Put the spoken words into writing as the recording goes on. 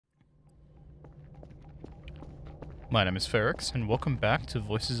My name is Ferrix, and welcome back to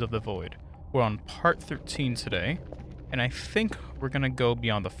Voices of the Void. We're on part 13 today, and I think we're gonna go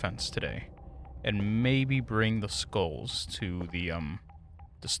beyond the fence today, and maybe bring the skulls to the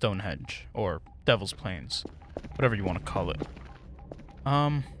Stonehenge, or Devil's Plains, whatever you want to call it.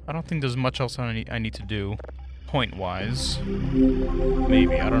 I don't think there's much else I need to do, point-wise.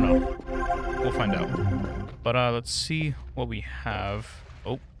 Maybe, I don't know. We'll find out. But let's see what we have.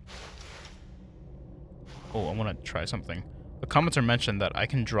 Oh, I want to try something. The commenter mentioned that I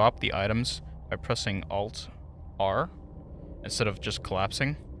can drop the items by pressing Alt-R instead of just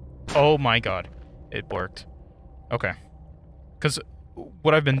collapsing. Oh my god. It worked. Okay. Because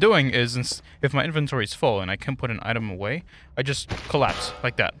what I've been doing is, if my inventory is full and I can put an item away, I just collapse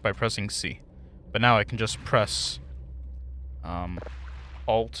like that by pressing C. But now I can just press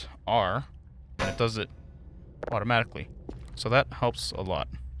Alt-R and it does it automatically. So that helps a lot.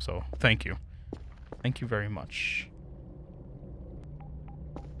 So thank you. Thank you very much.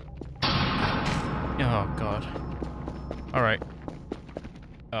 Oh god. Alright.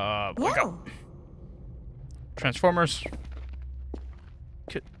 Wake up. Transformers.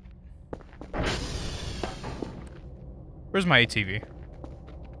 Where's my ATV?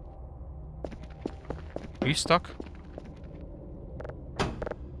 Are you stuck?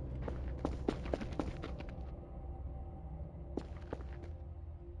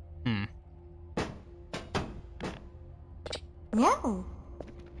 No.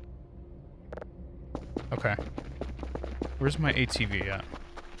 Okay. Where's my ATV at?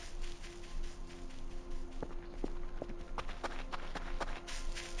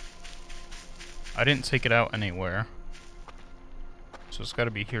 I didn't take it out anywhere. So it's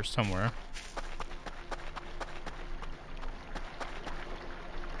gotta be here somewhere.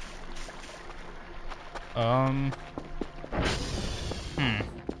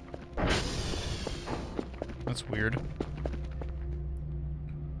 That's weird.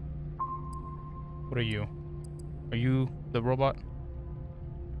 What are you? Are you the robot?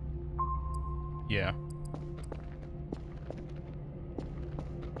 Yeah.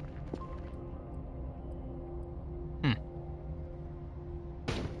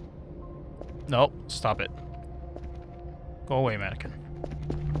 Nope, stop it. Go away, mannequin.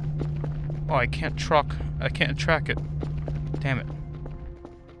 Oh, I can't track it. Damn it.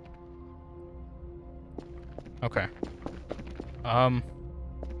 Okay.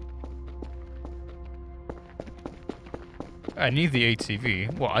 I need the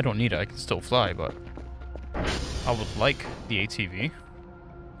ATV. Well, I don't need it. I can still fly, but I would like the ATV.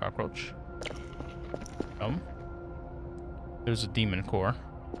 Cockroach. There's a demon core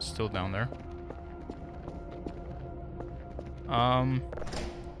still down there.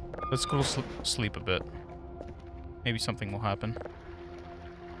 Let's go sleep a bit. Maybe something will happen.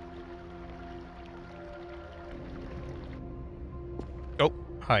 Oh,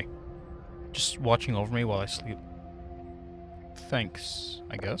 hi. Just watching over me while I sleep. Thanks,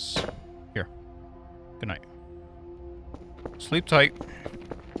 I guess. Here. Good night. Sleep tight.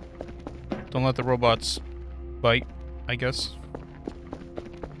 Don't let the robots bite, I guess.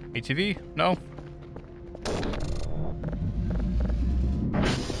 ATV? No.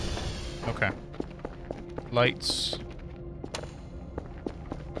 Okay. Lights.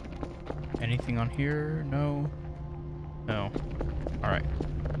 Anything on here? No. No. Alright.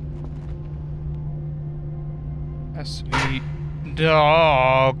 SV.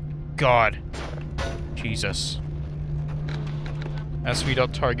 Oh, God. Jesus.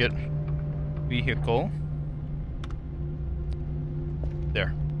 SV.target vehicle.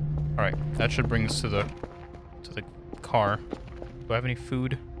 There. Alright, that should bring us to the car. Do I have any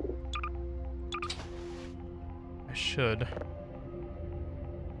food? I should.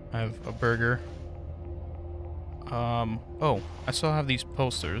 I have a burger. Oh, I still have these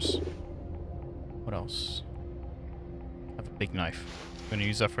posters. What else? I have a big knife. I'm gonna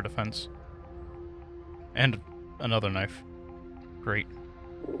use that for defense. And another knife. Great.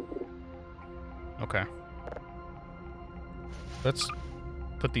 Okay. Let's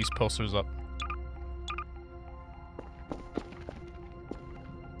put these posters up.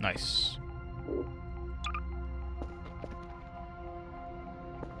 Nice.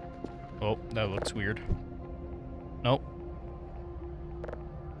 Oh, that looks weird. Nope.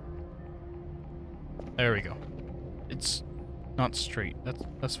 There we go. It's not straight.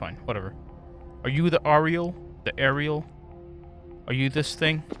 That's fine. Whatever. Are you the Ariel? The Ariel? Are you this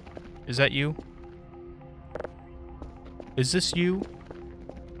thing? Is that you? Is this you?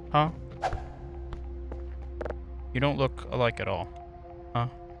 Huh? You don't look alike at all. Huh?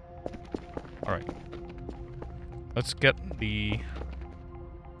 Alright. Let's get the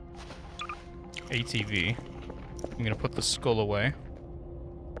ATV. I'm gonna put the skull away.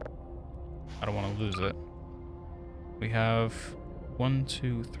 I don't want to lose it. We have 1,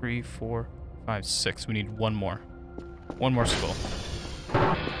 2, 3, 4, 5, 6. We need one more. One more skull.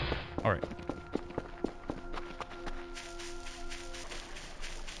 Alright.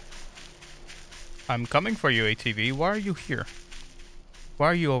 I'm coming for you, ATV. Why are you here? Why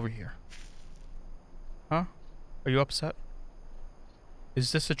are you over here? Huh? Are you upset?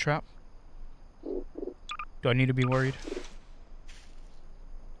 Is this a trap? Do I need to be worried?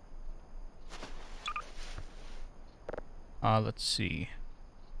 Let's see.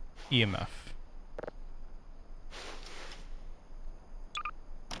 EMF.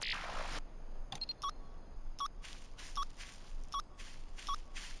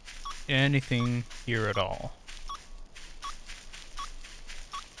 Anything here at all?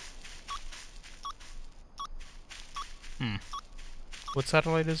 What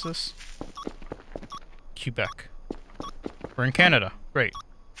satellite is this? Quebec. We're in Canada. Great.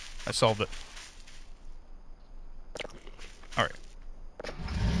 I solved it. Alright.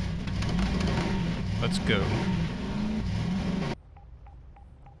 Let's go.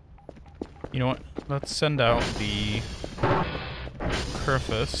 You know what? Let's send out the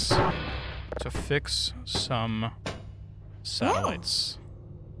Kerfus to fix some satellites.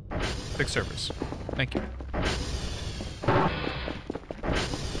 Fix servers. Thank you.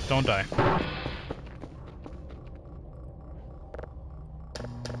 Don't die.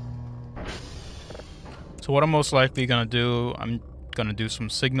 So what I'm most likely gonna do, I'm gonna do some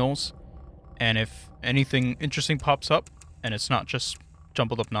signals, and if anything interesting pops up, and it's not just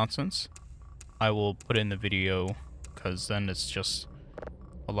jumbled up nonsense, I will put it in the video, because then it's just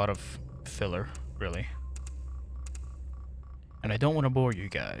a lot of filler, really. And I don't want to bore you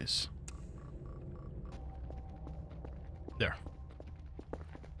guys. There.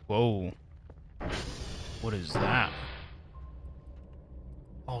 Whoa. What is that?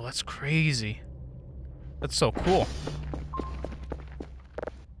 Oh, that's crazy. That's so cool.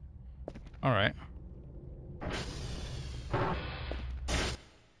 Alright.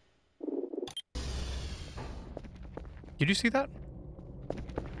 Did you see that?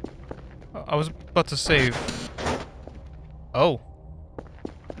 I was about to save. Oh.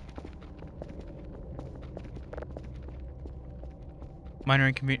 Minor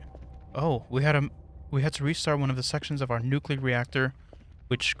inconvenience. Oh, we had to restart one of the sections of our nuclear reactor,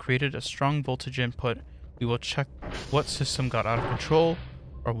 which created a strong voltage input. We will check what system got out of control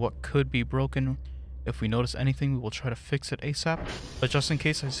or what could be broken. If we notice anything, we will try to fix it ASAP. But just in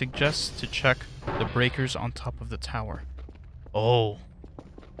case, I suggest to check the breakers on top of the tower. Oh.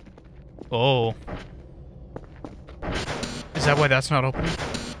 Oh. Is that why that's not opening?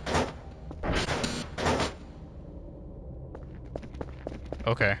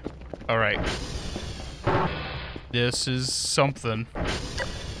 Okay. Alright. This is something.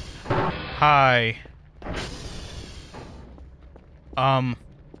 Hi.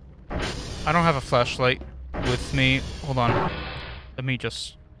 I don't have a flashlight with me. Hold on. Let me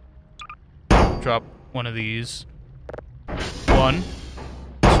just drop one of these. 1,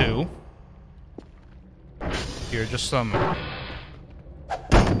 2. Here, just some.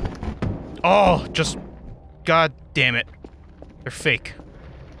 Oh, just. God damn it. They're fake.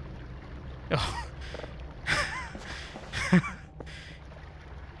 Oh.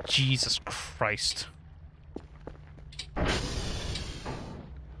 Jesus Christ.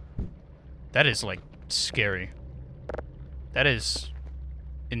 That is, like, scary. That is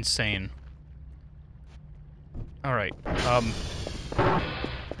insane. Alright, let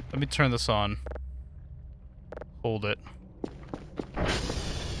me turn this on. Hold it.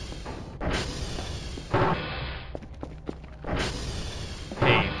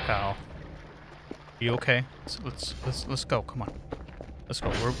 Hey, pal. You okay? Let's go, come on. Let's go.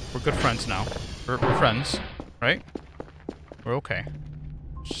 We're good friends now. We're friends, right? We're okay.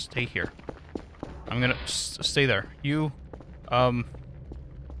 Just stay here. I'm gonna stay there. You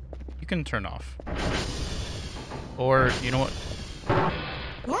can turn off. Or, you know what?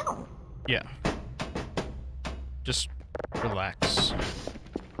 No. Yeah. Just relax.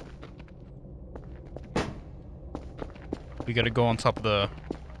 We gotta go on top of the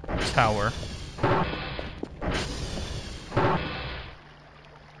tower.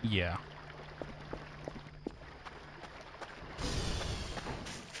 Yeah.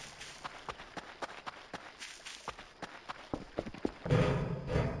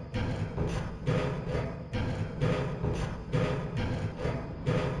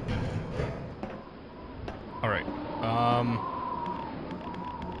 Alright.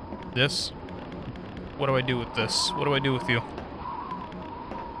 This? What do I do with this? What do I do with you?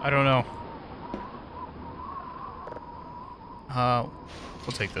 I don't know.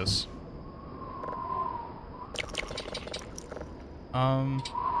 We'll take this.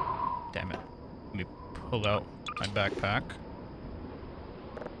 Damn it. Let me pull out my backpack.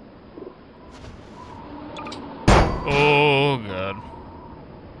 Oh, God.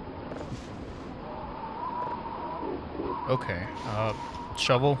 Okay,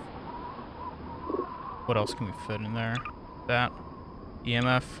 shovel. What else can we fit in there? That.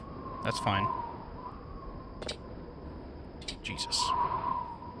 EMF. That's fine. Jesus.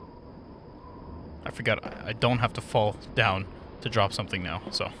 I forgot I don't have to fall down to drop something now,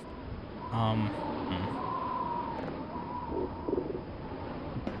 so.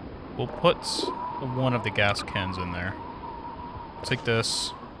 We'll put one of the gas cans in there. Take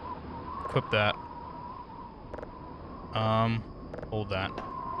this. Equip that. Hold that.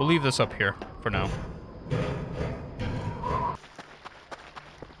 We'll leave this up here for now.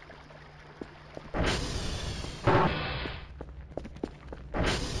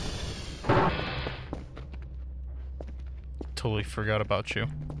 Totally forgot about you.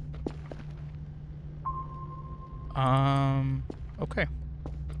 Okay.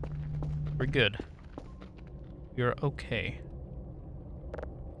 We're good. You're okay.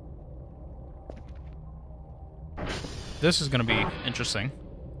 This is gonna be interesting.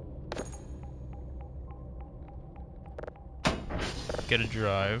 Get a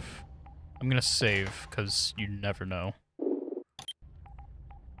drive. I'm gonna save, because you never know.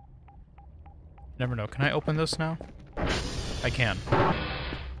 Never know. Can I open this now? I can.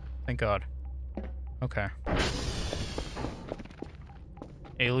 Thank God. Okay.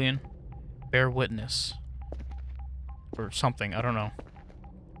 Alien. Bear witness. Or something. I don't know.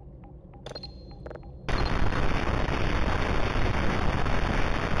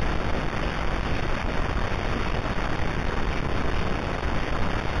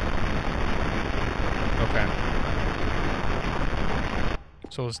 Okay.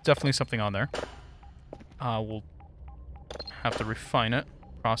 So there's definitely something on there. We'll have to refine it,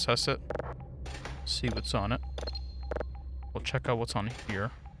 process it, see what's on it. We'll check out what's on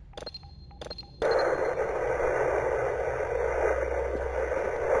here.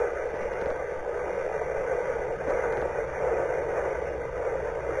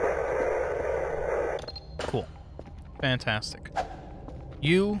 Cool. Fantastic.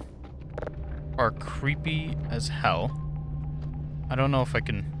 You are creepy as hell. I don't know if I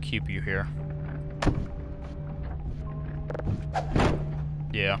can keep you here.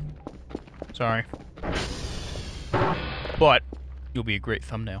 Yeah. Sorry. But you'll be a great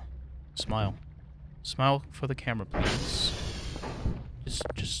thumbnail. Smile. Smile for the camera, please.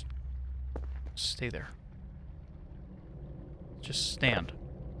 Just stay there. Just stand.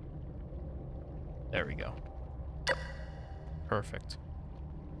 There we go. Perfect.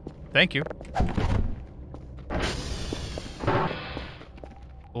 Thank you.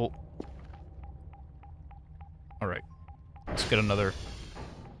 Oh. Alright. Let's get another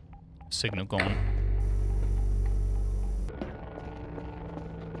signal going.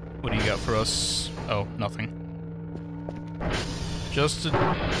 What do you got for us? Oh, nothing. Just a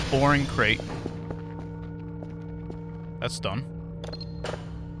boring crate. That's done.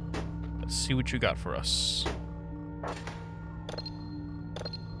 Let's see what you got for us.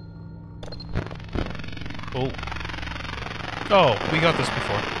 Oh. Oh, we got this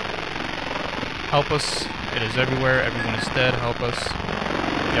before. Help us. It is everywhere. Everyone is dead. Help us.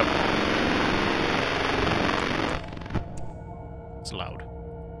 Yep. It's loud.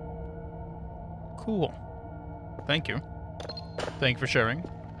 Cool. Thank you. Thank you for sharing.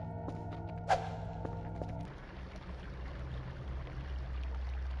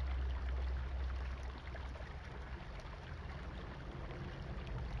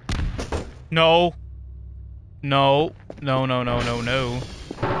 No. No. No, no, no, no, no.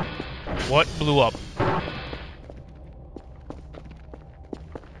 What blew up?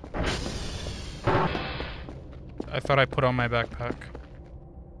 I thought I put on my backpack.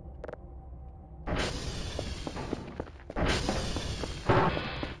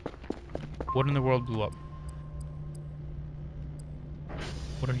 What in the world blew up?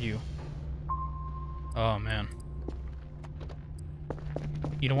 What are you? Oh, man.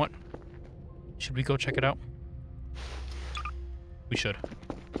 You know what? Should we go check it out? We should.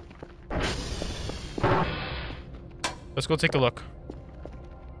 Let's go take a look.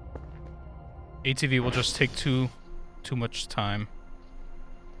 ATV will just take too much time.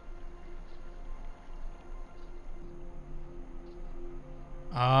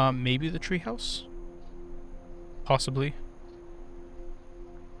 Maybe the treehouse? Possibly.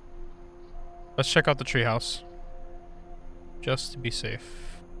 Let's check out the treehouse. Just to be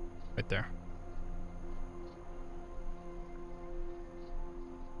safe. Right there.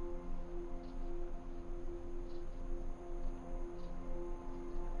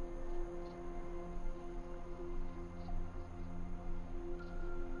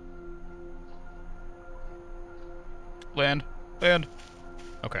 Land. Land.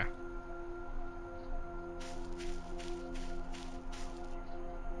 Okay.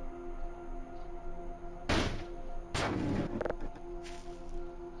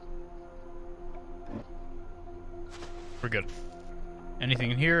 We're good.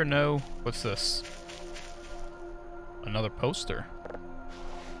 Anything in here? No. What's this? Another poster.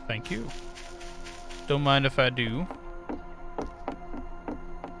 Thank you. Don't mind if I do.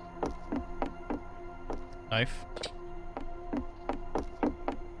 Knife.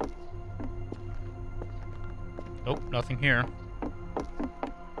 Nope, nothing here.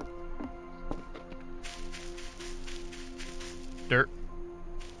 Dirt.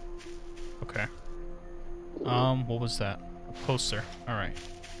 Okay. What was that? A poster. Alright.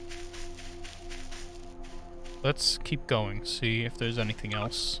 Let's keep going, see if there's anything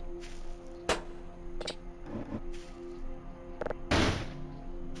else.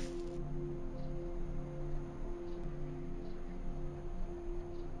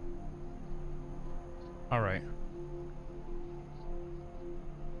 Alright.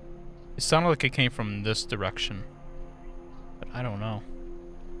 It sounded like it came from this direction. But I don't know.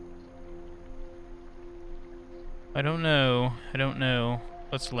 I don't know. I don't know.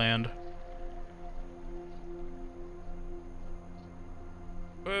 Let's land.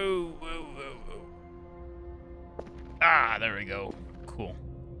 Whoa, whoa, whoa, whoa. Ah, there we go. Cool.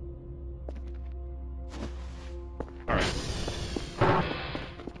 Alright.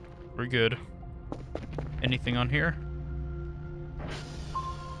 We're good. Anything on here?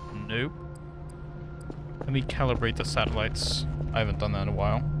 Nope. Let me calibrate the satellites. I haven't done that in a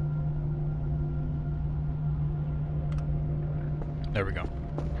while. There we go.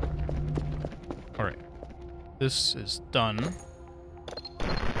 Alright. This is done.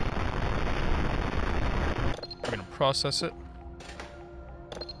 We're gonna process it.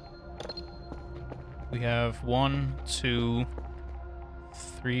 We have 1, 2,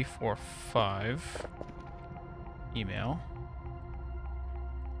 3, 4, 5. Email.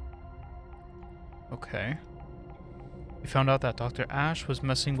 Okay. We found out that Dr. Ash was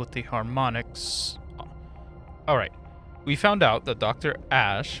messing with the harmonics. Alright. We found out that Dr.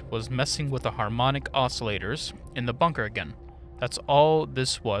 Ash was messing with the harmonic oscillators in the bunker again. That's all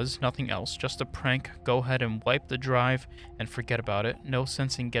this was, nothing else. Just a prank. Go ahead and wipe the drive and forget about it. No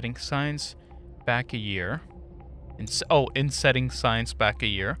sense in getting science back a year. In setting science back a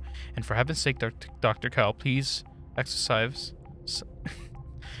year. And for heaven's sake, Dr. Kyle, please exercise.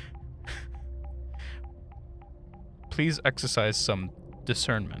 Please exercise some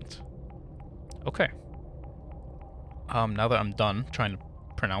discernment. Okay. Now that I'm done trying to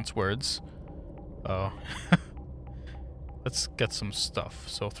pronounce words, let's get some stuff.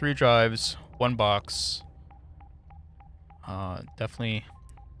 So 3 drives, 1 box, definitely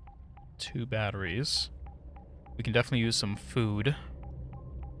 2 batteries. We can definitely use some food.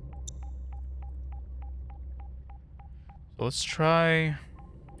 So let's try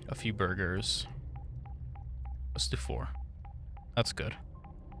a few burgers. Let's do 4. That's good.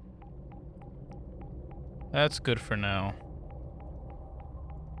 That's good for now.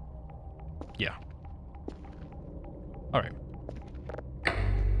 Yeah. Alright.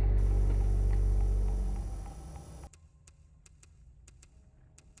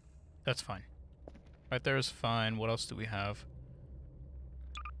 That's fine. Right there is fine. What else do we have?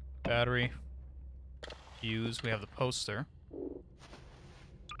 Battery. Fuse. We have the poster.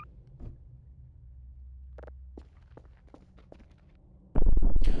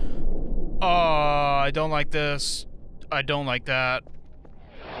 I don't like this. I don't like that.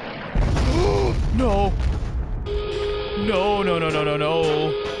 No. No, no, no, no, no, no.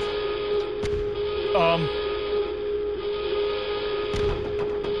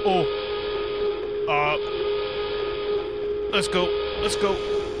 Let's go. Let's go.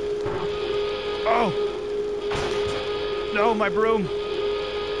 Oh. No, my broom.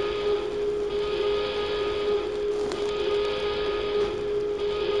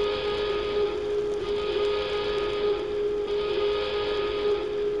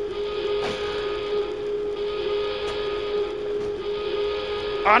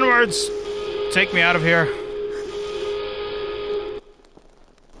 Onwards! Take me out of here.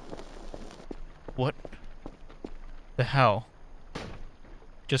 What the hell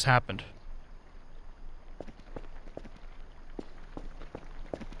just happened?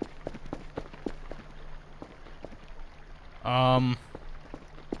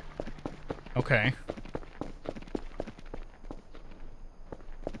 Okay.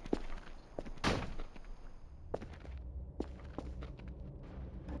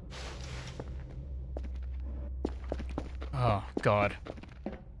 Oh, God.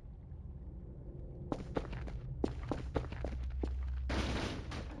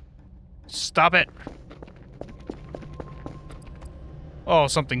 Stop it! Oh,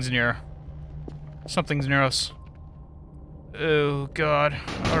 something's near. Something's near us. Oh, God.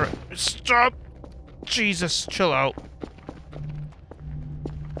 Alright, stop! Jesus, chill out.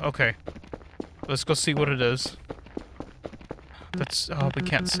 Okay. Let's go see what it is. That's... Oh, we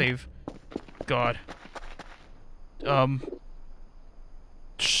can't save. God.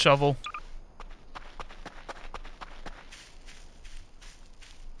 Shovel.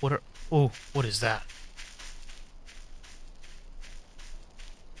 What are... Oh, what is that?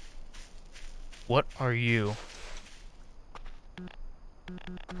 What are you?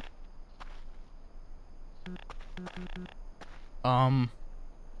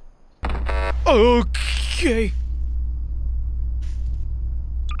 Okay.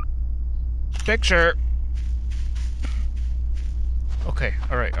 Picture. Okay,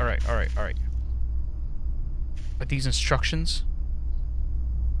 alright. Are these instructions?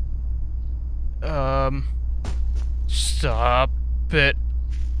 Stop it.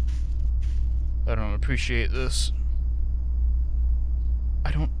 I don't appreciate this.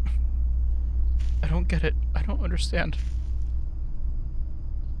 I don't get it. I don't understand.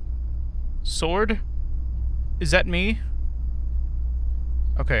 Sword? Is that me?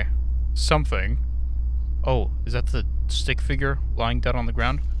 Okay. Something. Oh, is that the stick figure lying dead on the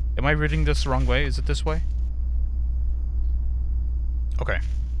ground? Am I reading this the wrong way? Is it this way? Okay.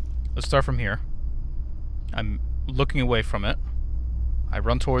 Let's start from here. I'm looking away from it. I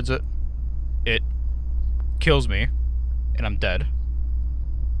run towards it. It kills me, and I'm dead.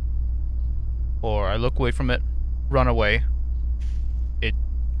 Or I look away from it, run away. It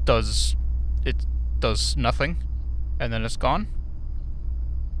does nothing, and then it's gone.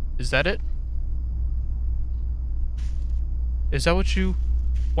 Is that it? Is that what you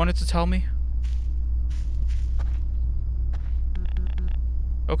wanted to tell me?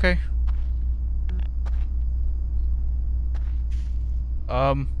 Okay.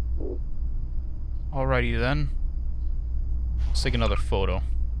 Alrighty then. Let's take another photo.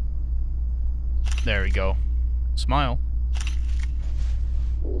 There we go. Smile.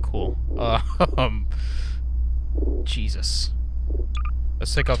 Cool. Jesus.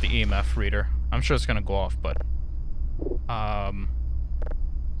 Let's take out the EMF reader. I'm sure it's gonna go off, but...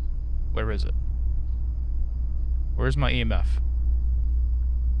 Where is it? Where's my EMF?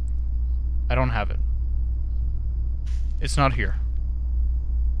 I don't have it. It's not here.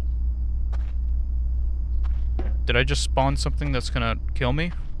 Did I just spawn something that's gonna kill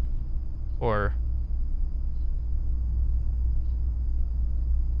me? Or...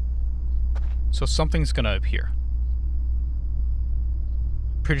 So something's gonna appear.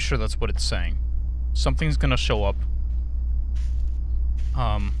 Pretty sure that's what it's saying. Something's gonna show up.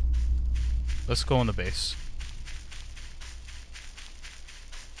 Let's go on the base.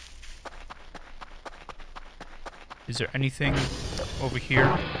 Is there anything over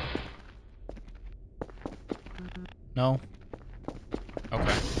here? No?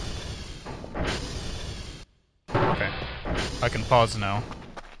 Okay. Okay. I can pause now.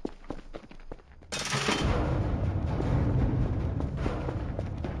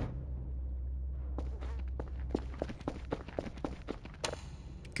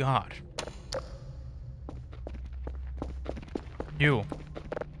 God. You.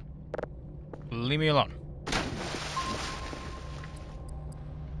 Leave me alone.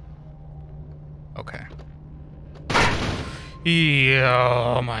 Okay.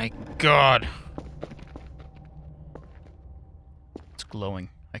 Yeah, oh my God. It's glowing.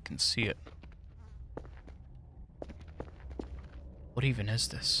 I can see it. What even is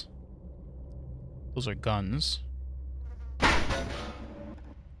this? Those are guns.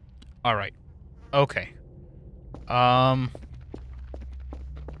 Alright. Okay. I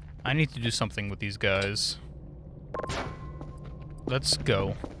need to do something with these guys. Let's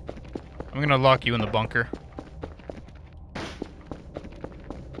go. I'm gonna lock you in the bunker.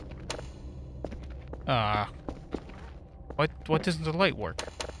 Why doesn't the light work?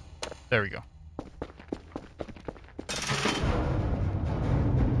 There we go.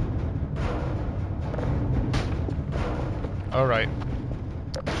 Alright.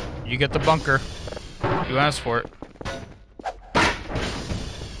 You get the bunker. You asked for it.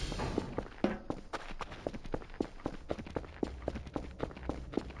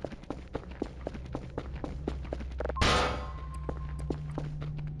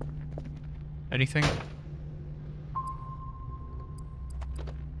 Anything?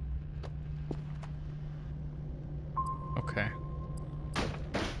 Okay.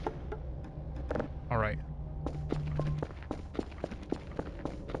 Alright.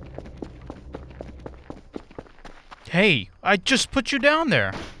 Hey, I just put you down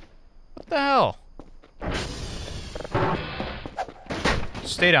there. What The hell?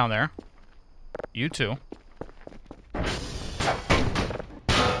 Stay down there. You too.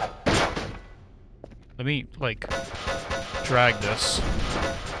 Let me, like, drag this.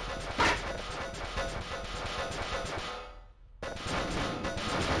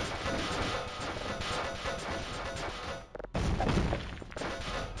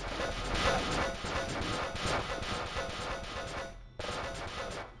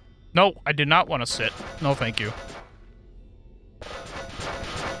 No, I did not want to sit. No, thank you.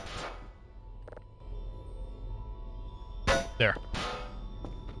 There.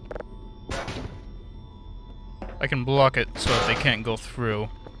 I can block it so that they can't go through.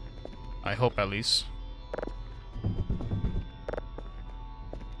 I hope, at least.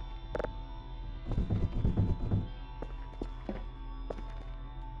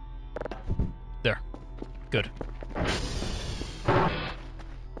 There. Good.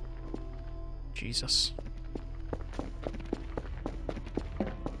 Jesus.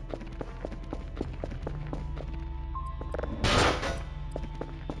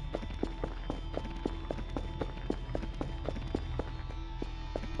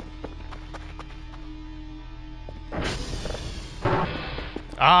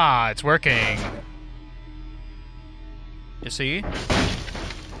 Ah, it's working. You see?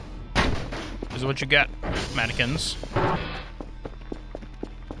 This is what you get, mannequins.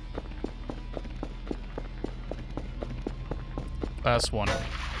 Last one.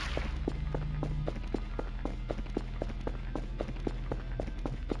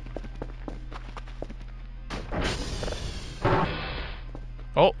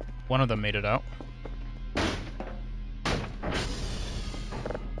 Oh, one of them made it out.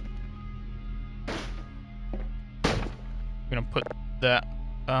 I'm gonna put that,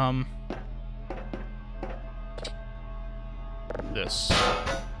 this.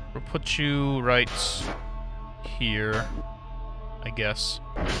 We'll put you right here, I guess.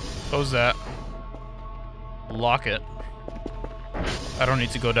 Close that. Lock it. I don't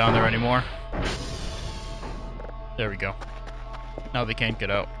need to go down there anymore. There we go. Now they can't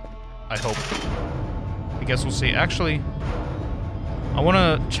get out. I hope. I guess we'll see. Actually, I want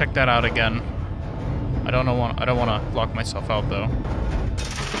to check that out again. I don't want to lock myself out though.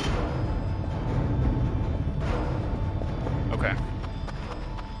 Okay.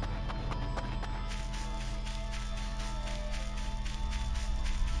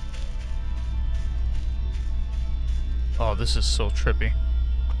 Oh, this is so trippy.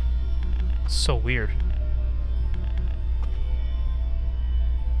 It's so weird.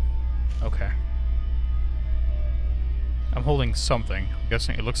 Okay. I'm holding something. I'm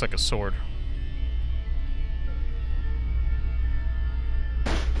guessing it looks like a sword.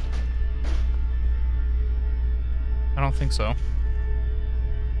 I don't think so.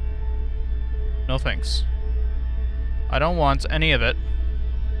 No thanks. I don't want any of it.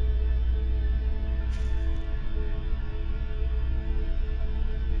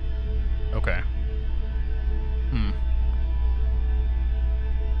 Okay.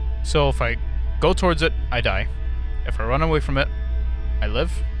 So if I go towards it, I die. If I run away from it, I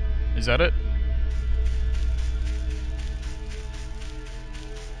live? Is that it?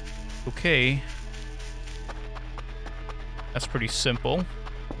 Okay. That's pretty simple.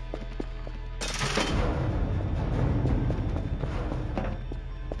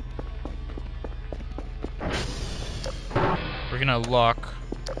 We're gonna lock.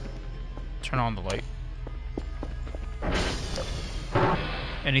 Turn on the light.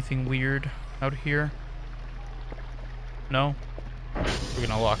 Anything weird out here? No? We're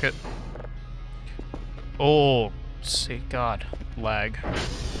gonna lock it. Oh, say God. Lag.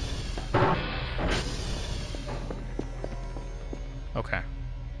 Okay.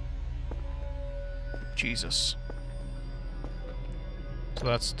 Jesus. So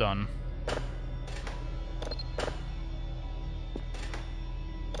that's done.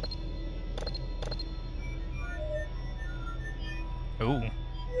 Ooh.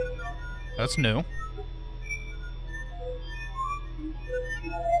 That's new.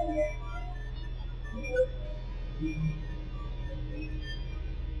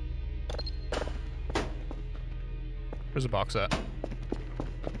 Where's the box at?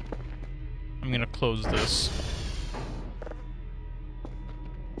 I'm gonna close this.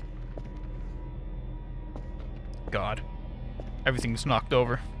 God. Everything's knocked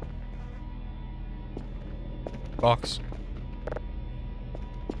over. Box.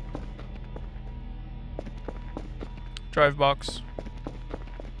 Drive box.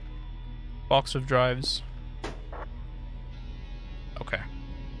 Box of drives. Okay.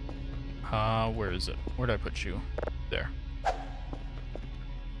 Where is it? Where did I put you? There.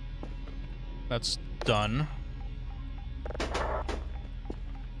 That's done.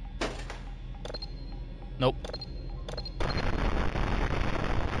 Nope.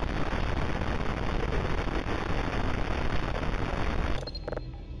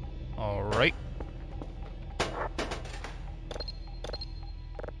 All right.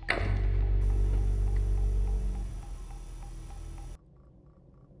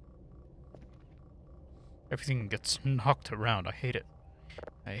 Everything gets knocked around. I hate it.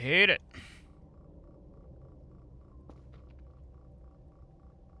 I hate it.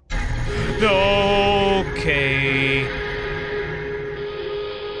 Okay.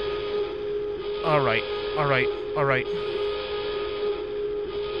 Alright. Alright. Alright.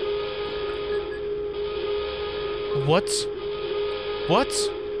 What? What?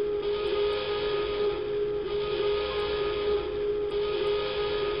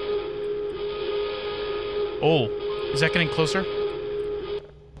 Oh. Is that getting closer?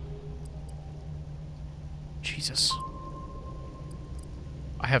 Jesus.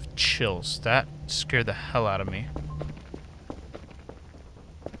 I have chills. That scared the hell out of me.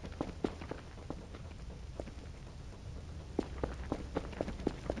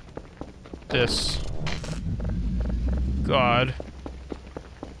 This. God.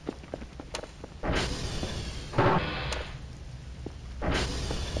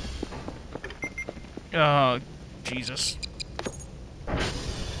 Oh, Jesus.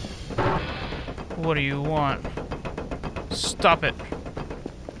 What do you want? Stop it.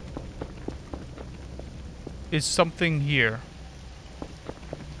 Is something here?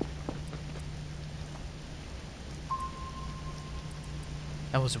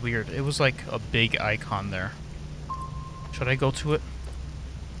 That was weird. It was like a big icon there. Should I go to it?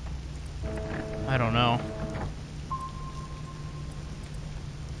 I don't know.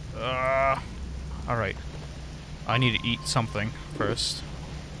 Alright. I need to eat something first.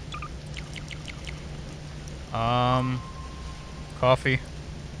 Coffee.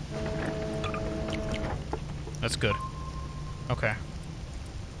 That's good. Okay.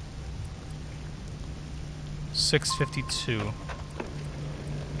 6:52.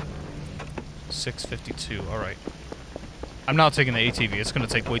 6:52. All right. I'm not taking the ATV. It's gonna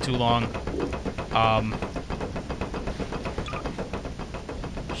take way too long.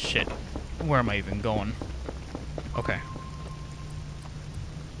 Shit. Where am I even going? Okay.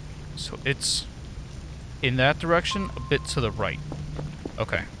 So it's in that direction, a bit to the right.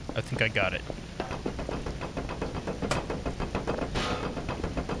 Okay. I think I got it.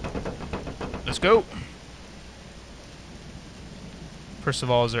 Let's go. First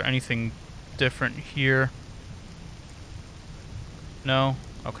of all, is there anything different here? No?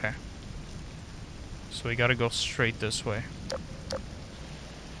 Okay. So we gotta go straight this way.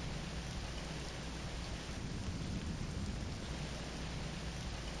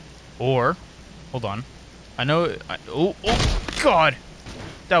 Or, hold on. I know, oh, God!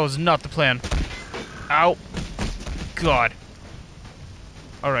 That was not the plan. Ow. God.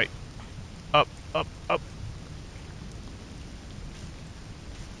 Alright. Up, up, up.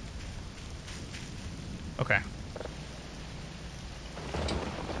 Okay.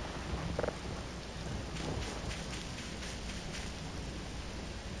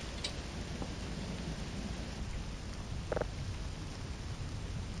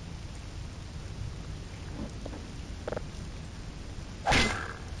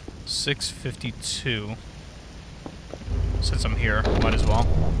 $6.52. Since I'm here, might as well.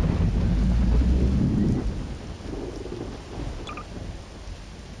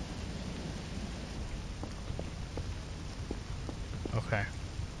 Okay.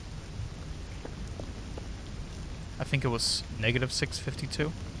 I think it was negative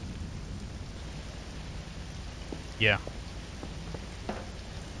 $6.52. Yeah.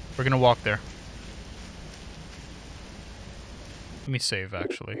 We're gonna walk there. Let me save,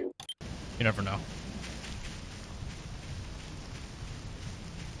 actually. You never know.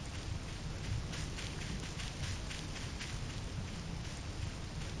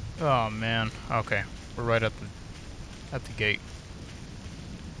 Oh man. Okay. We're right at the gate.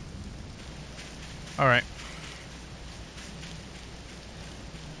 Alright.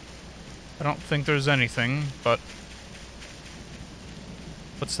 I don't think there's anything, but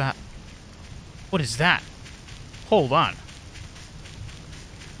what's that? What is that? Hold on.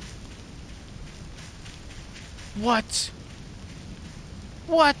 What?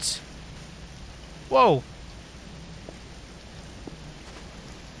 What? Whoa.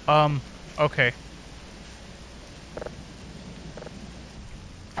 Okay.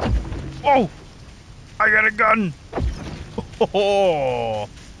 Oh! I got a gun! Oh,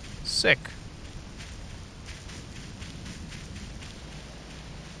 sick.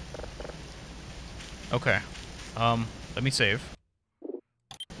 Okay. Let me save.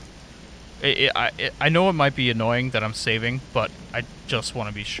 I know it might be annoying that I'm saving, but I just want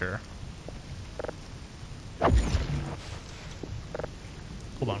to be sure.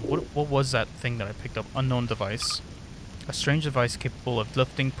 Hold on, what was that thing that I picked up? Unknown device. A strange device capable of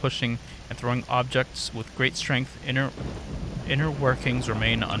lifting, pushing, and throwing objects with great strength. Inner workings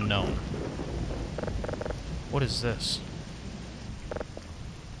remain unknown. What is this?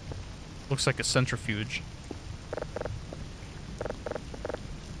 Looks like a centrifuge.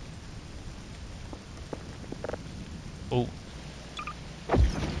 Oh.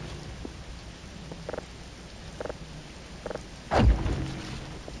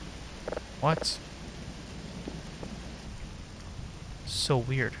 What? So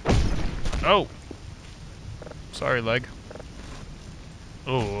weird. Oh! Sorry, leg.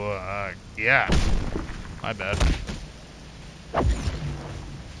 Oh, yeah. My bad.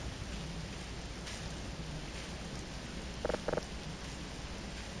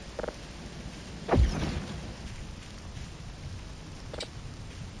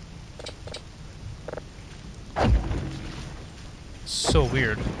 So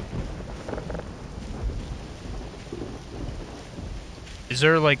weird. Is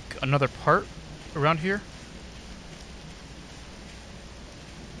there, like, another part around here?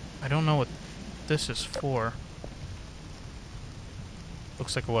 I don't know what this is for.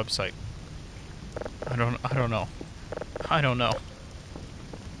 Looks like a website. I don't know. I don't know.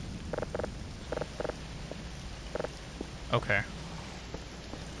 Okay.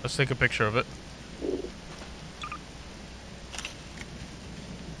 Let's take a picture of it.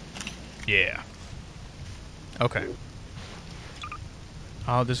 Yeah. Okay.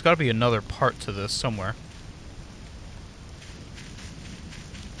 There's gotta be another part to this somewhere.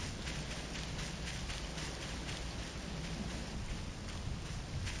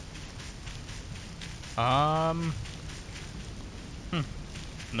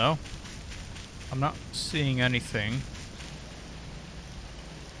 No. I'm not seeing anything.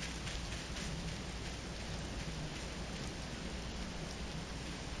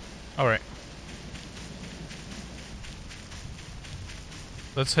 Alright.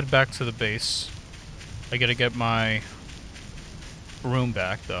 Let's head back to the base. I gotta get my room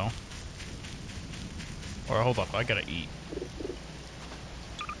back, though. Or hold up, I gotta eat.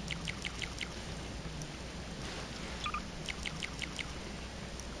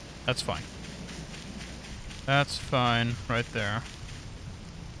 That's fine. That's fine, right there.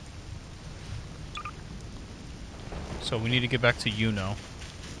 So we need to get back to Yuno.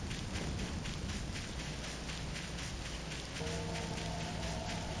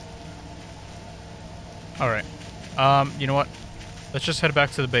 Alright. You know what? Let's just head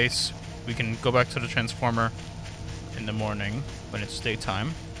back to the base. We can go back to the transformer in the morning when it's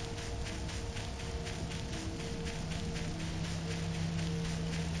daytime.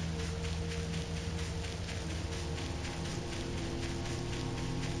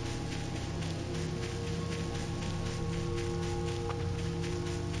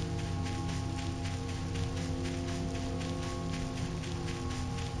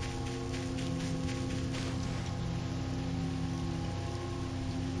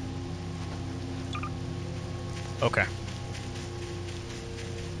 Okay.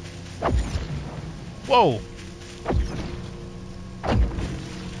 Whoa!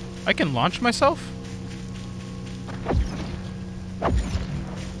 I can launch myself?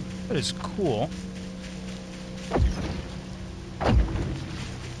 That is cool.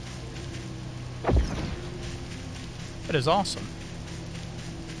 That is awesome.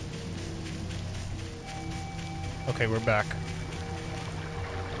 Okay, we're back.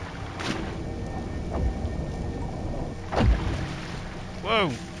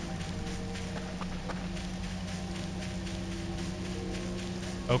 Whoa!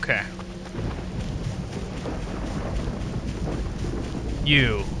 Okay.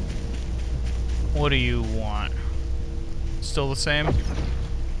 You. What do you want? Still the same?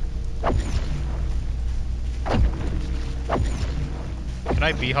 Can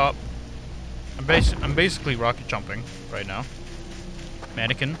I B-hop? I'm basically rocket jumping right now.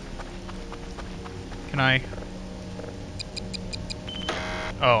 Mannequin. Can I...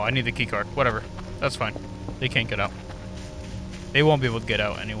 Oh, I need the keycard. Whatever. That's fine. They can't get out. They won't be able to get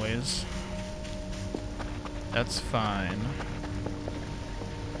out anyways. That's fine.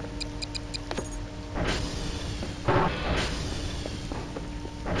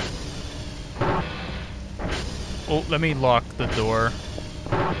 Oh, let me lock the door.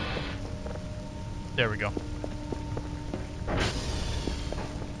 There we go.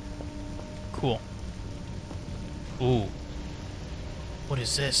 Cool. Ooh. What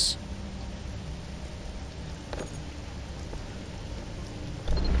is this?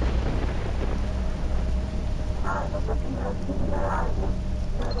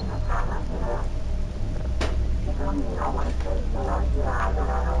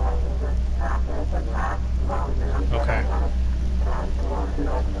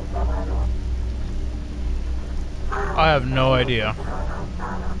 have no idea.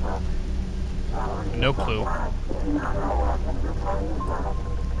 No clue.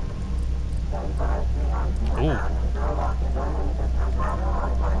 Ooh.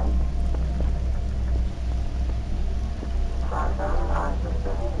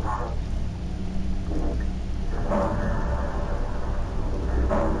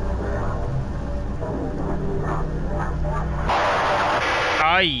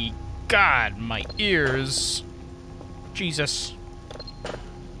 Ay, God, my ears. Jesus.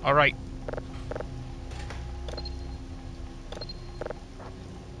 All right.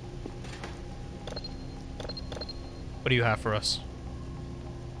 What do you have for us?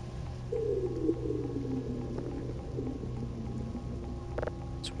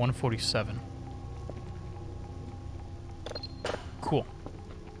 It's 147. Cool.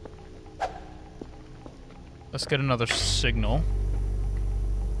 Let's get another signal.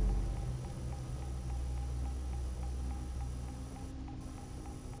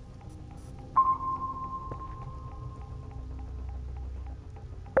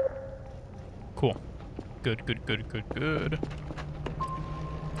 Cool. Good, good, good, good, good.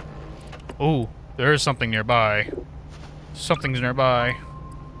 Oh, there is something nearby. Something's nearby.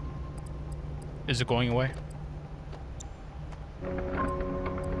 Is it going away?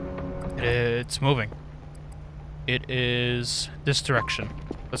 It's moving. It is this direction.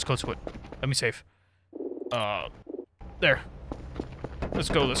 Let's go to it. Let me save. There. Let's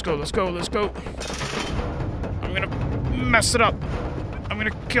go, let's go, let's go, let's go. I'm gonna mess it up. I'm gonna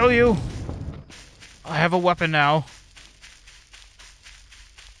kill you. I have a weapon now.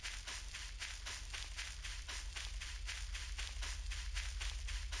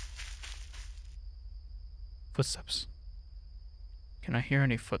 Footsteps. Can I hear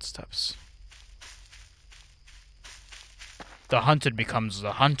any footsteps? The hunted becomes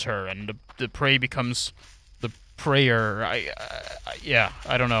the hunter, and the prey becomes the prayer. Yeah,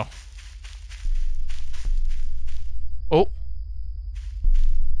 I don't know. Oh.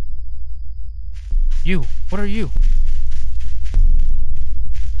 You. What are you?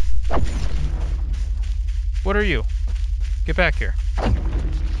 What are you? Get back here.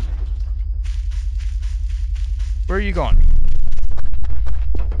 Where are you going?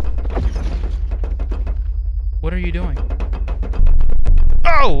 What are you doing?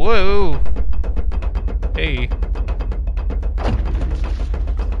 Oh, whoa! Hey.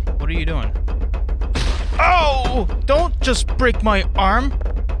 What are you doing? Oh! Don't just break my arm!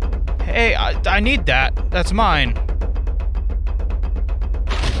 Hey, I need that. That's mine.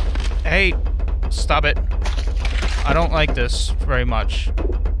 Hey, stop it. I don't like this very much.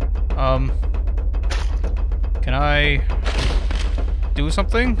 Can I do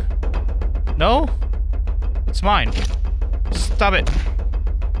something? No? It's mine. Stop it.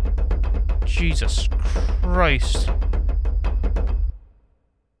 Jesus Christ.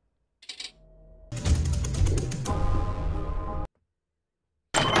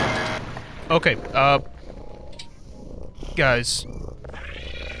 Okay, guys.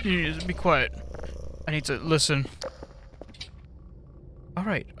 You need to be quiet. I need to listen.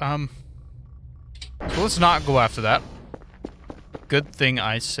 Alright, so let's not go after that. Good thing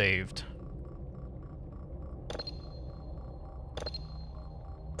I saved.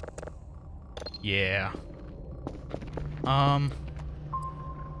 Yeah.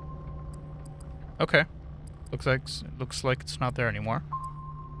 Okay. Looks like it's not there anymore.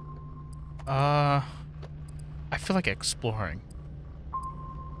 I feel like exploring.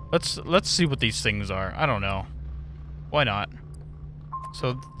 Let's see what these things are. I don't know. Why not?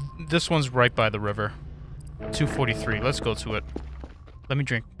 So this one's right by the river. 243. Let's go to it. Let me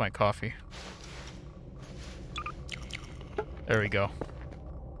drink my coffee. There we go.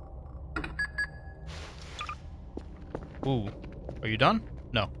 Ooh. Are you done?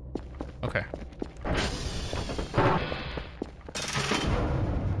 No. Okay.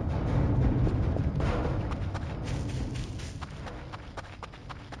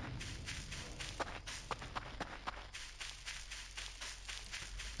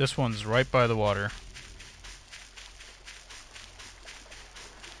 This one's right by the water.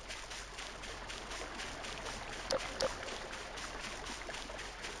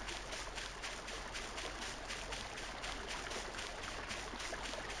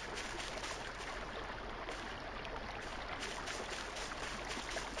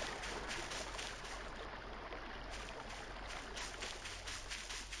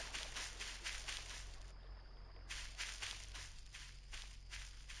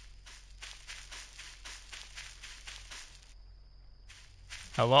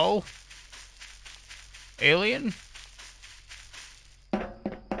 Hello? Alien?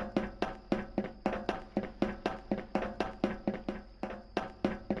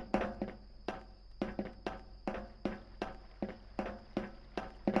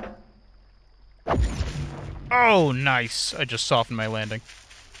 Oh, nice. I just softened my landing.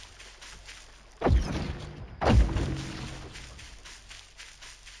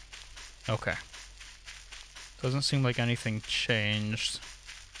 Okay. Doesn't seem like anything changed.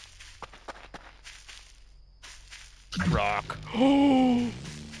 Rock.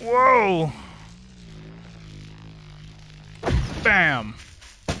 Whoa! Bam!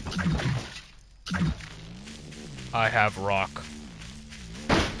 I have rock.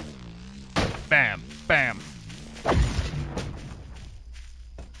 Bam! Bam!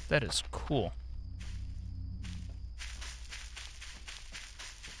 That is cool.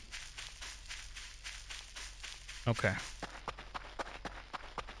 Okay.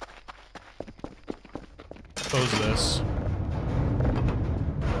 Close this.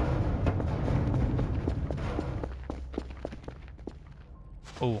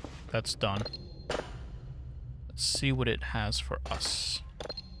 Oh, that's done. Let's see what it has for us.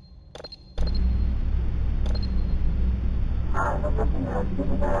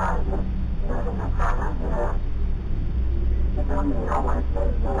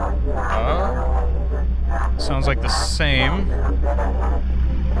 Sounds like the same.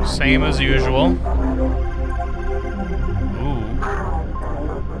 Same as usual. Ooh.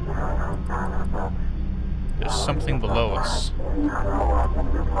 There's something below us.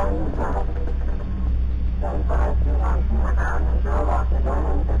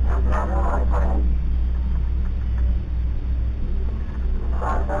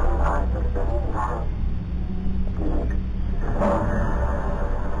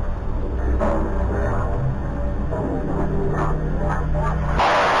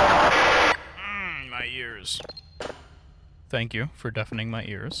 My ears. Thank you for deafening my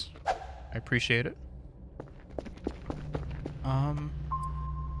ears. I appreciate it.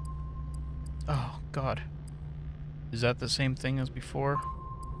 Oh, God. Is that the same thing as before?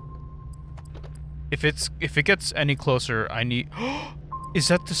 If it gets any closer, I need... Is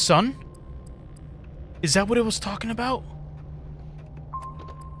that the sun? Is that what it was talking about?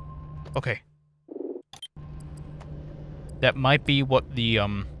 Okay. That might be what the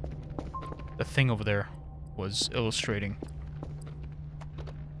thing over there was illustrating.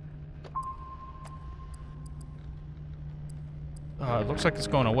 It looks like it's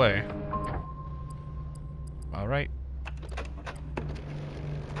going away. Alright.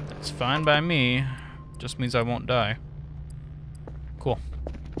 That's fine by me. Just means I won't die. Cool.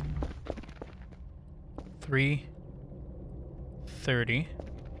 3:30.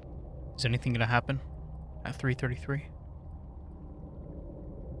 Is anything gonna happen at 3:33?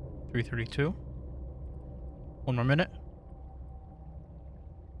 3:32? One more minute?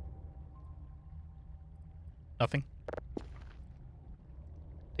 Nothing?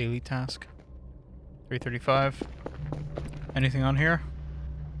 Daily task. 3:35. Anything on here?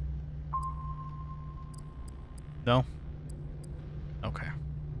 No? Okay.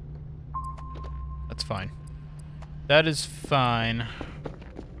 That's fine. That is fine.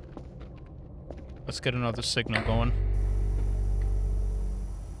 Let's get another signal going.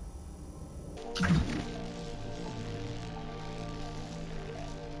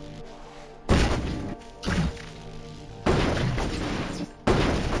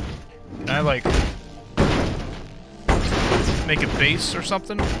 Can I, like, make a base or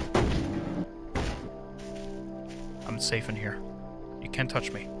something? I'm safe in here. You can't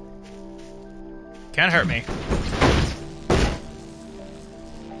touch me. Can't hurt me.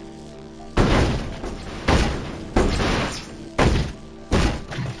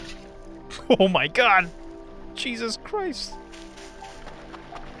 Oh my God! Jesus Christ!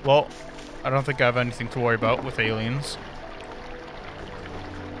 Well, I don't think I have anything to worry about with aliens.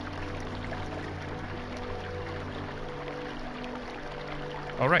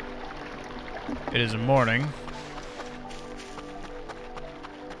 Alright. It is morning.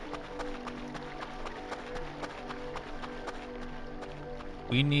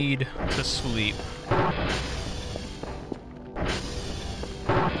 We need to sleep.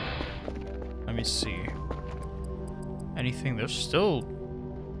 Let me see. Anything? There's still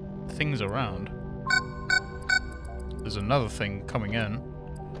things around. There's another thing coming in.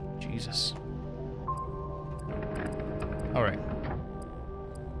 Jesus. Alright.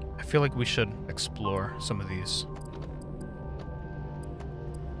 I feel like we should explore some of these.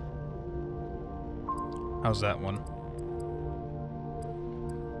 How's that one?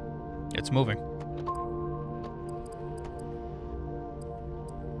 It's moving.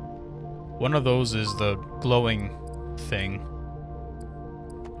 One of those is the glowing thing.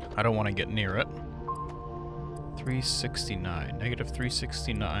 I don't want to get near it. 369. Negative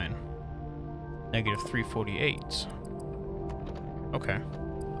 369. Negative 348. Okay.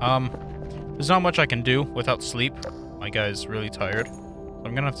 There's not much I can do without sleep. My guy's really tired. So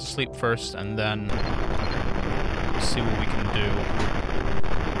I'm gonna have to sleep first and then see what we can do.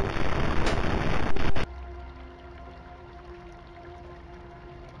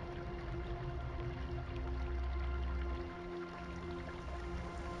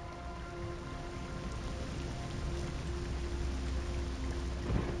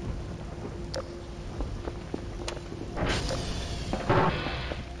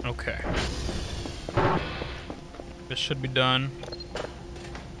 Okay. This should be done.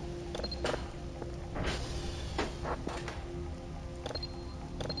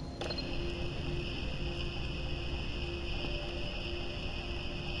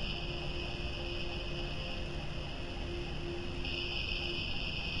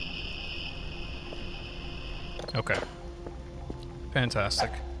 Okay.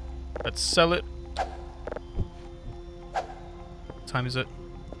 Fantastic. Let's sell it. What time is it?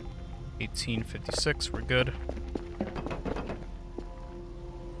 18:56. We're good.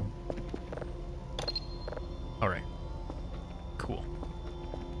 All right. Cool.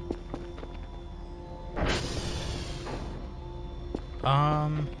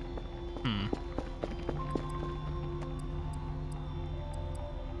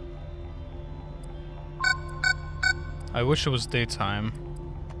 I wish it was daytime.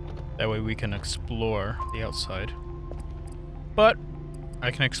 That way we can explore the outside. But I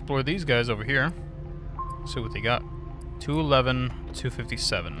can explore these guys over here. See what they got. 211,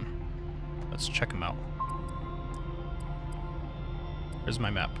 257. Let's check them out. Here's my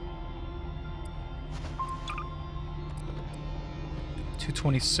map.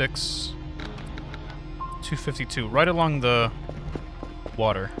 226, 252, right along the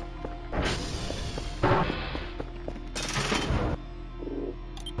water.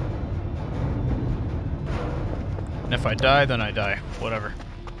 And if I die, then I die. Whatever.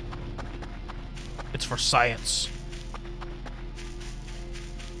 It's for science.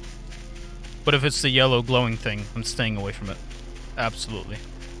 But if it's the yellow glowing thing, I'm staying away from it. Absolutely.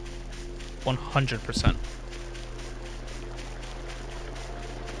 100%.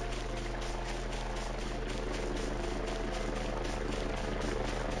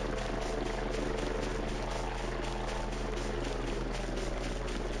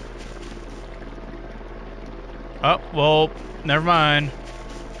 Oh, well, never mind.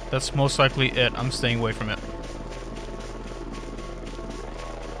 That's most likely it. I'm staying away from it.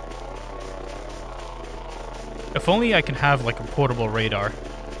 If only I can have, like, a portable radar.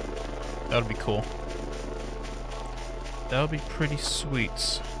 That would be cool. That would be pretty sweet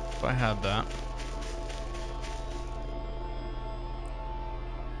if I had that.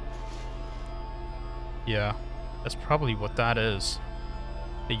 Yeah, that's probably what that is.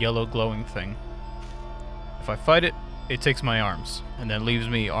 The yellow glowing thing. If I fight it, it takes my arms, and then leaves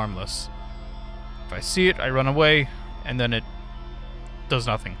me armless. If I see it, I run away, and then it does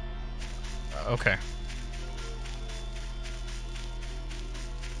nothing. Okay.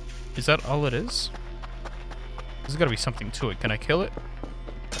 Is that all it is? There's gotta be something to it. Can I kill it?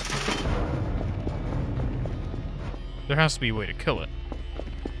 There has to be a way to kill it.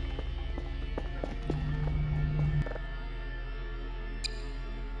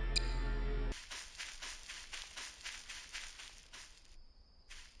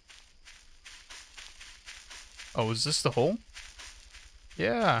 Oh, is this the hole?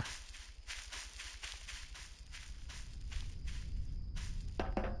 Yeah.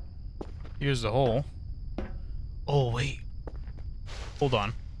 Here's the hole. Oh, wait. Hold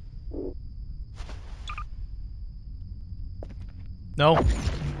on. No.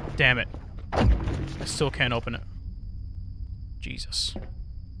 Damn it. I still can't open it. Jesus.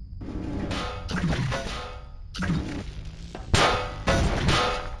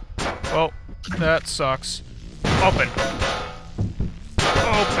 Well, that sucks. Open.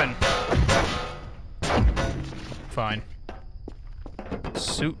 Open. Fine.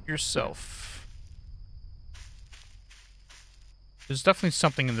 Suit yourself. There's definitely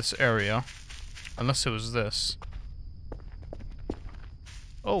something in this area. Unless it was this.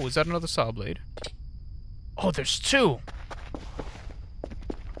 Oh, is that another saw blade? Oh, there's two!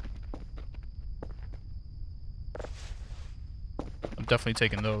 I'm definitely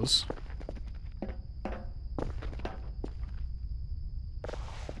taking those.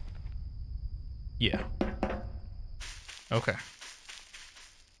 Yeah. Okay.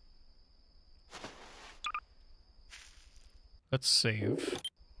 Let's save.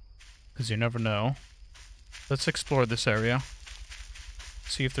 Because you never know. Let's explore this area.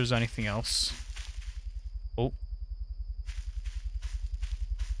 See if there's anything else. Oh.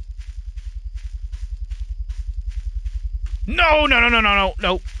 No, no, no, no, no, no,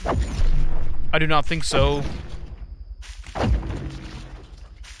 no. I do not think so.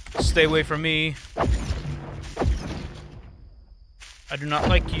 Stay away from me. I do not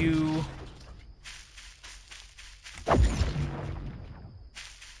like you.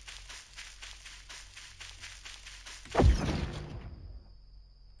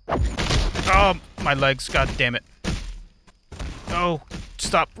 Oh, my legs. God damn it. Oh,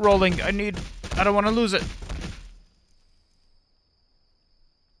 stop rolling. I don't want to lose it.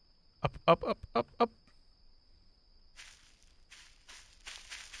 Up, up, up, up, up.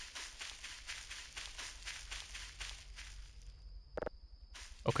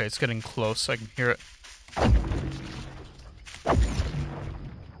 Okay, it's getting close. I can hear it.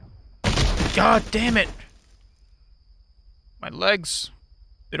 God damn it! My legs.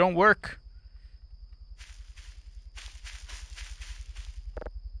 They don't work.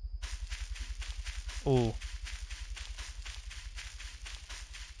 Oh.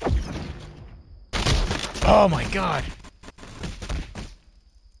 Oh my god.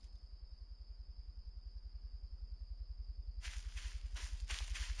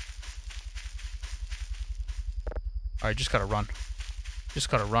 Alright, just gotta run. Just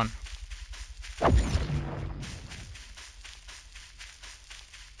gotta run.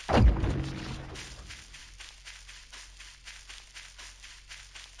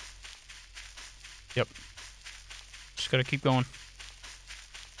 Yep. Just gotta keep going.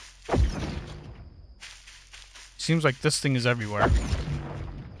 Seems like this thing is everywhere.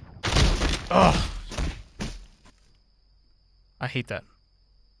 Ugh. I hate that.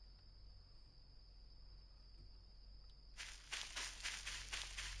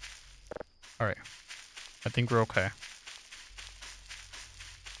 Alright. I think we're okay.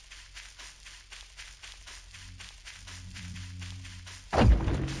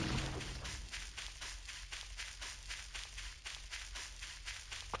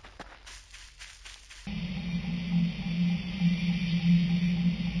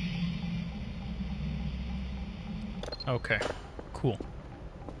 Okay. Cool.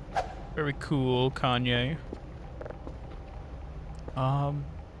 Very cool, Kanye.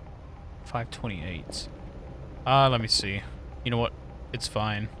 528. Let me see. You know what? It's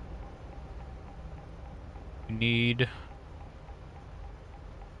fine. We need...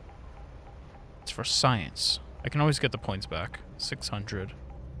 It's for science. I can always get the points back. 600.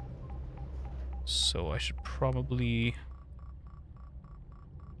 So I should probably...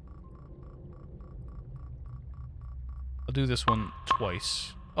 I'll do this one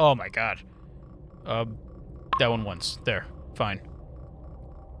twice. Oh my god. That one once. There. Fine.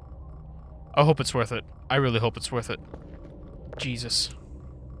 I hope it's worth it. I really hope it's worth it. Jesus.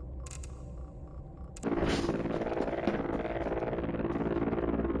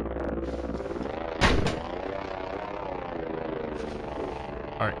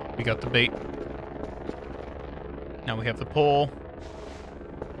 Alright, we got the bait. Now we have the pole.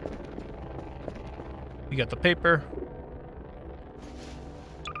 We got the paper.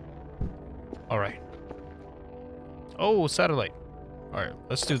 Alright. Oh, satellite. Alright,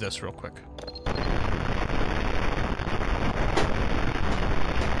 let's do this real quick.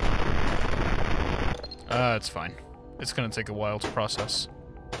 It's fine. It's gonna take a while to process.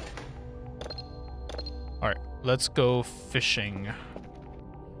 Alright, let's go fishing.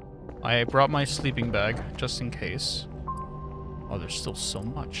 I brought my sleeping bag, just in case. Oh, there's still so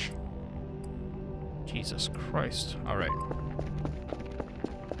much. Jesus Christ. Alright.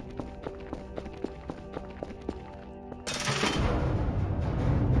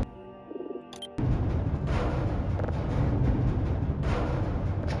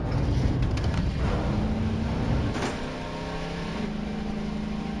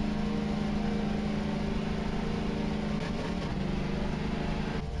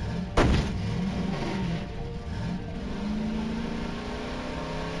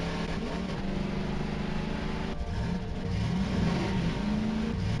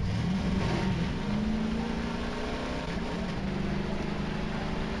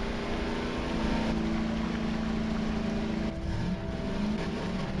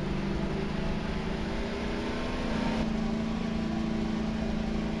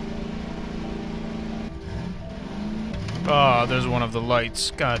 Oh, there's one of the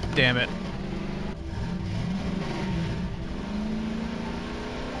lights. God damn it.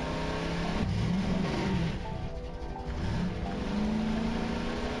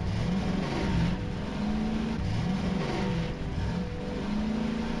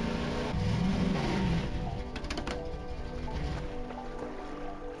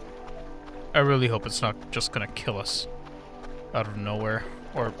 I really hope it's not just gonna kill us out of nowhere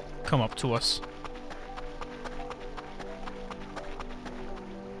or come up to us.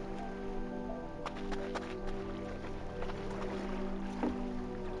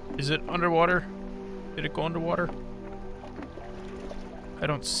 Is it underwater? Did it go underwater? I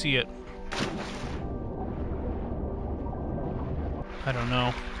don't see it. I don't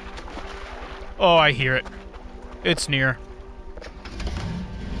know. Oh, I hear it. It's near.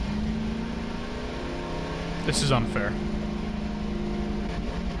 This is unfair.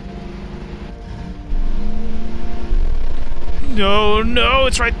 No, no,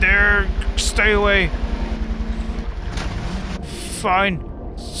 it's right there. Stay away. Fine.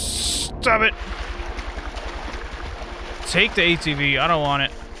 Stop it. Take the ATV. I don't want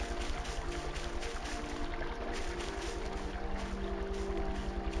it.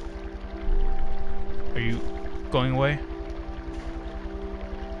 Are you going away?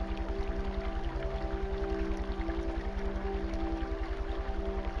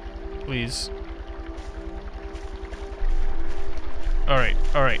 Please. Alright,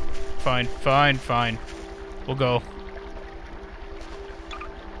 alright. Fine, fine, fine. We'll go.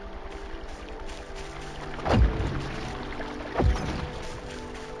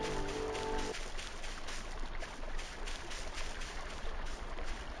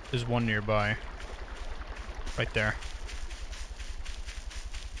 There's one nearby. Right there.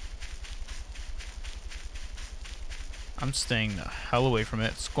 I'm staying the hell away from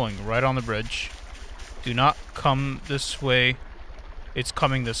it. It's going right on the bridge. Do not come this way. It's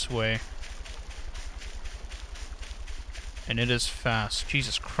coming this way. And it is fast.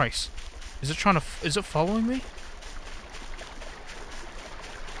 Jesus Christ. Is it trying to... is it following me?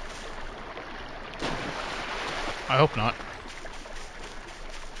 I hope not.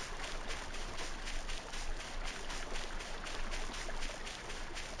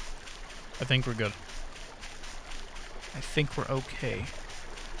 I think we're good. I think we're okay.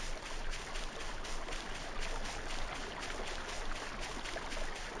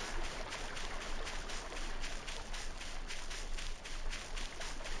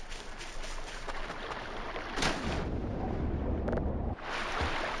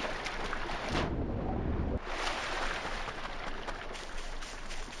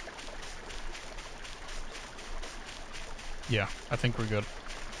 Yeah, I think we're good.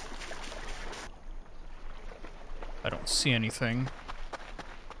 I don't see anything.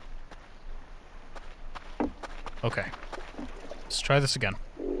 Okay. Let's try this again.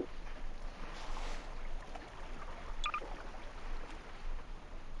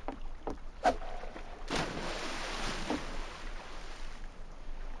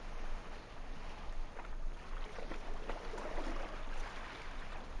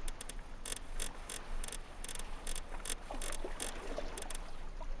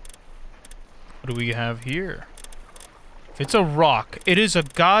 What do we have here? If it's a rock, it is a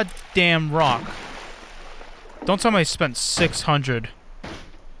goddamn rock. Don't tell me I spent 600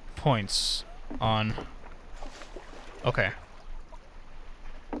 points on... Okay.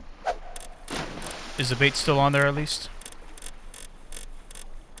 Is the bait still on there at least?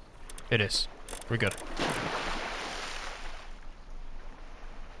 It is. We're good.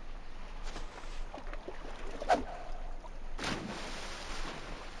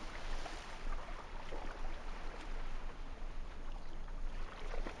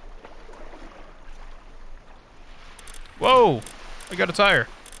 Whoa! I got a tire.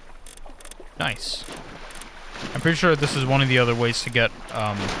 Nice. I'm pretty sure this is one of the other ways to get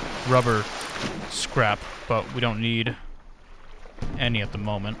rubber scrap, but we don't need any at the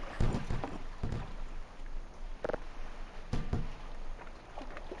moment.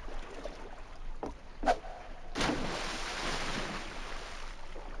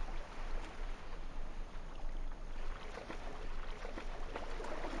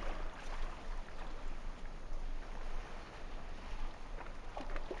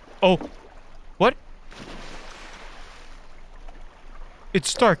 Oh! What?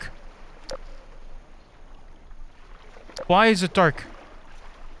 It's dark. Why is it dark?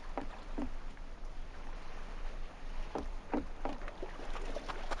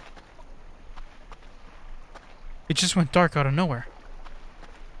 It just went dark out of nowhere.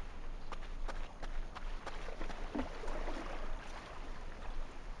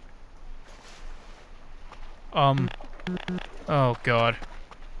 Oh God.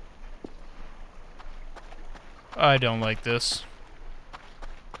 I don't like this.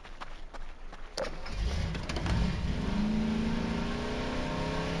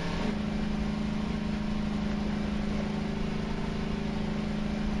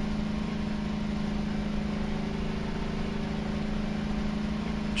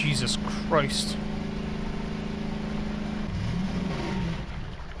 Jesus Christ.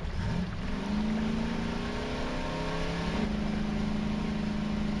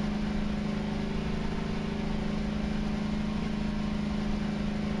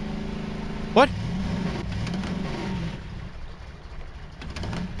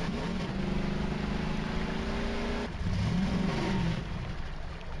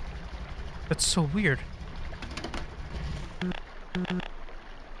 That's so weird.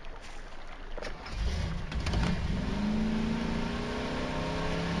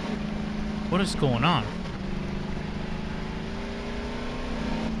 What is going on?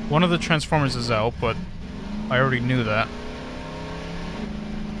 One of the Transformers is out, but I already knew that.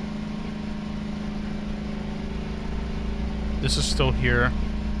 This is still here.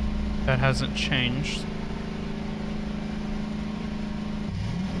 That hasn't changed.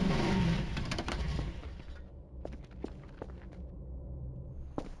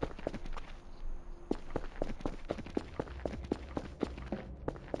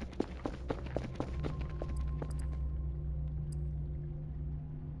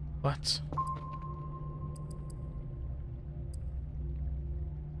 What?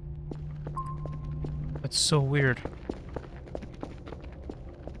 That's so weird.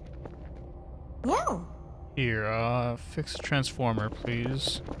 No. Here, fix the transformer,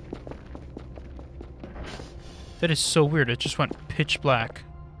 please. That is so weird. It just went pitch black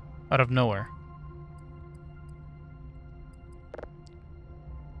out of nowhere.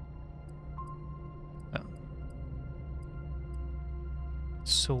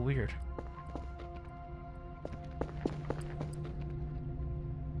 It's so weird.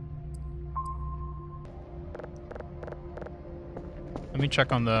 Let me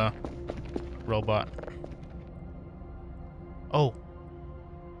check on the robot. Oh.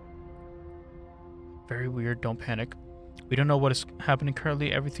 Very weird. Don't panic. We don't know what is happening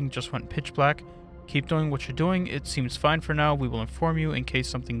currently. Everything just went pitch black. Keep doing what you're doing. It seems fine for now. We will inform you in case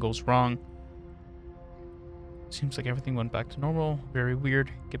something goes wrong. Seems like everything went back to normal. Very weird.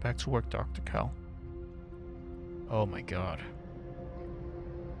 Get back to work, Dr. Cal. Oh my god.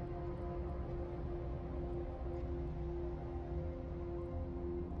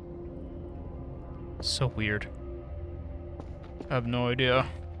 So weird. I have no idea.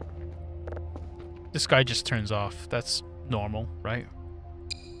 This guy just turns off. That's normal, right?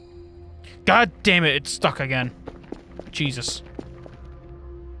 God damn it, it's stuck again. Jesus.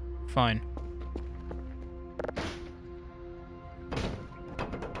 Fine.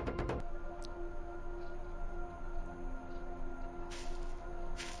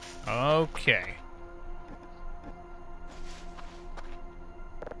 Okay.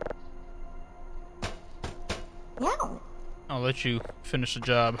 No. I'll let you finish the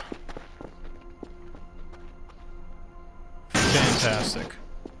job. Fantastic.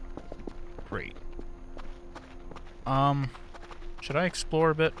 Great. Should I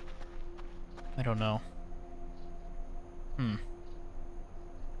explore a bit? I don't know.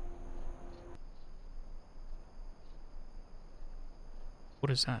 What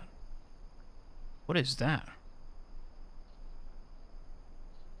is that? What is that?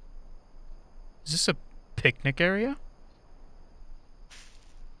 Is this a picnic area?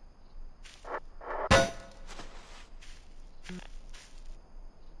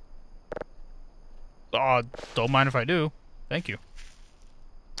 Don't mind if I do. Thank you.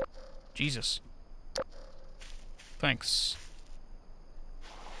 Jesus. Thanks.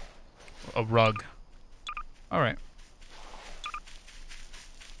 A rug. Alright.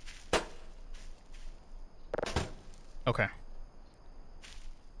 Okay.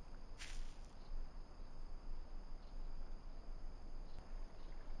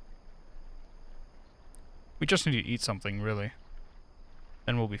 We just need to eat something, really.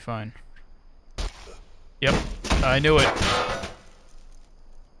 Then we'll be fine. Yep, I knew it.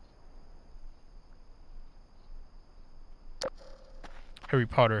 Harry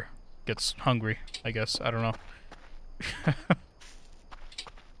Potter gets hungry, I guess. I don't know.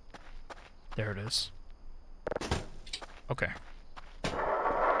 There it is. Okay.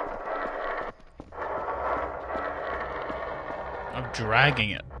 I'm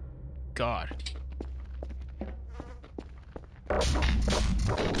dragging it. God.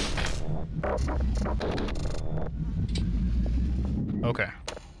 Okay.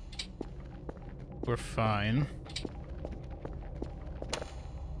 We're fine.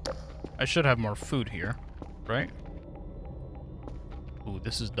 I should have more food here, right? Ooh,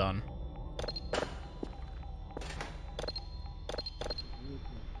 this is done.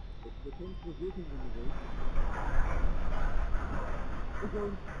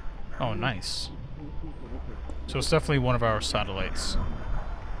 Oh, nice. So it's definitely one of our satellites.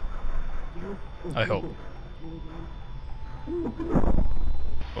 I hope.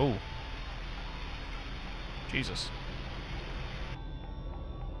 Oh. Jesus.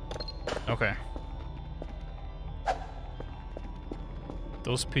 Okay.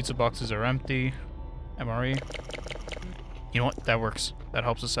 Those pizza boxes are empty. MRE. You know what? That works. That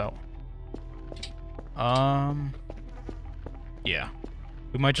helps us out. Yeah.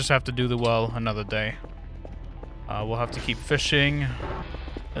 We might just have to do the well another day. We'll have to keep fishing.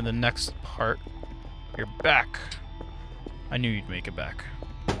 And the next part, you're back. I knew you'd make it back.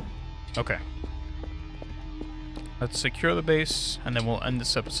 Okay. Let's secure the base, and then we'll end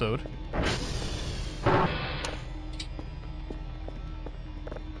this episode.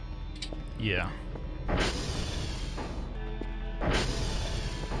 Yeah.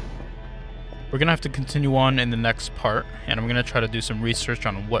 We're gonna have to continue on in the next part, and I'm gonna try to do some research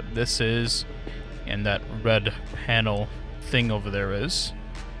on what this is and that red panel thing over there is.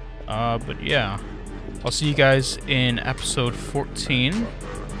 But yeah, I'll see you guys in episode 14.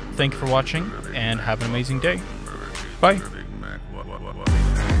 Thank you for watching, and have an amazing day. Bye.